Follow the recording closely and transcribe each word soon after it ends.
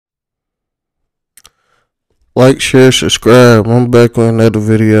Like, share, subscribe. I'm back with another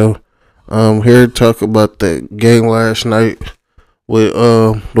video. Here to talk about that game last night with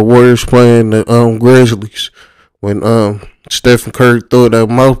the Warriors playing the Grizzlies when Steph and Curry threw that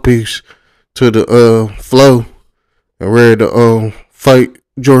mouthpiece to the flow and ready to fight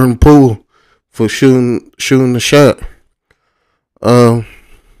Jordan Poole for shooting the shot. Um,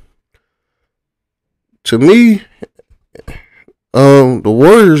 to me, the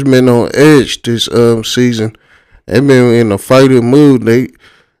Warriors been on edge this season. They've been in a fighting mood.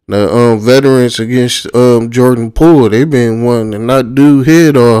 The veterans against Jordan Poole, they've been wanting to knock dude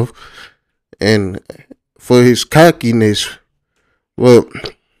head off, and for his cockiness. But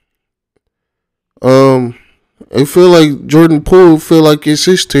I feel like Jordan Poole feel like it's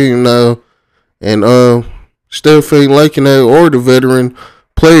his team now, and Steph ain't liking that or the veteran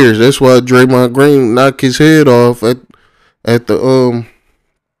players. That's why Draymond Green knocked his head off at the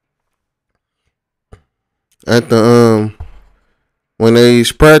at the when they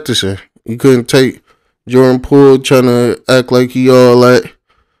was practicing. You couldn't take Jordan Poole trying to act like he all that,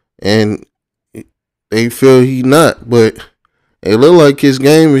 and they feel he not. But it look like his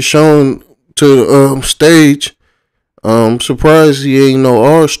game is showing to the stage. I'm surprised he ain't no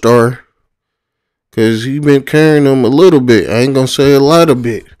all-star, cause he been carrying them a little bit. I ain't gonna say a lot of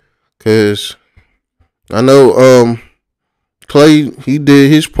bit, cause I know Clay, he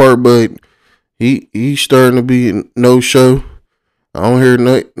did his part, but he's starting to be no show. I don't hear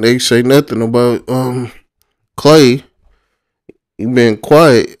they say nothing about Clay. He been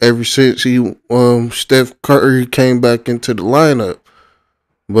quiet ever since Steph Curry came back into the lineup.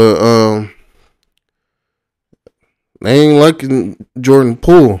 But they ain't liking Jordan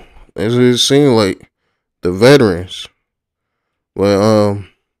Poole, as it seemed like, the veterans. But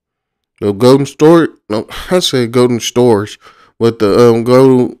the Golden Store, no, I said Golden Stores, but the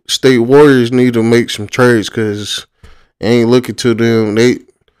Golden State Warriors need to make some trades, because ain't looking to them. They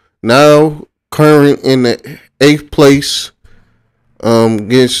now current in the 8th place,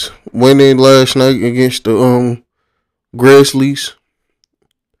 against winning last night against the Grizzlies,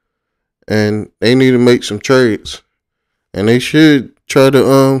 and they need to make some trades, and they should try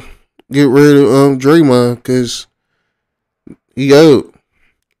to get rid of Draymond, because he out,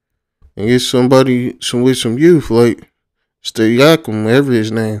 and get somebody with some youth like Yakum, whatever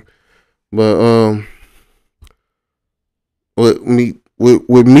his name. But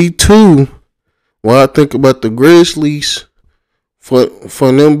with me too, when I think about the Grizzlies, for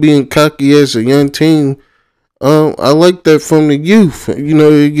them being cocky as a young team, I like that from the youth. You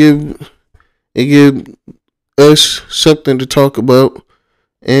know, it give us something to talk about,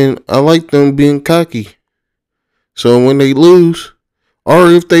 and I like them being cocky. So when they lose,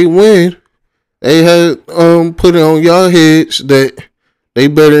 or if they win, they had put it on y'all heads that they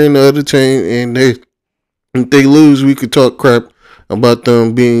better than the other team, and if they lose, we could talk crap about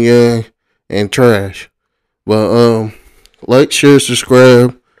them being young and trash. But like, share,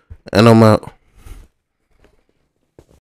 subscribe, and I'm out.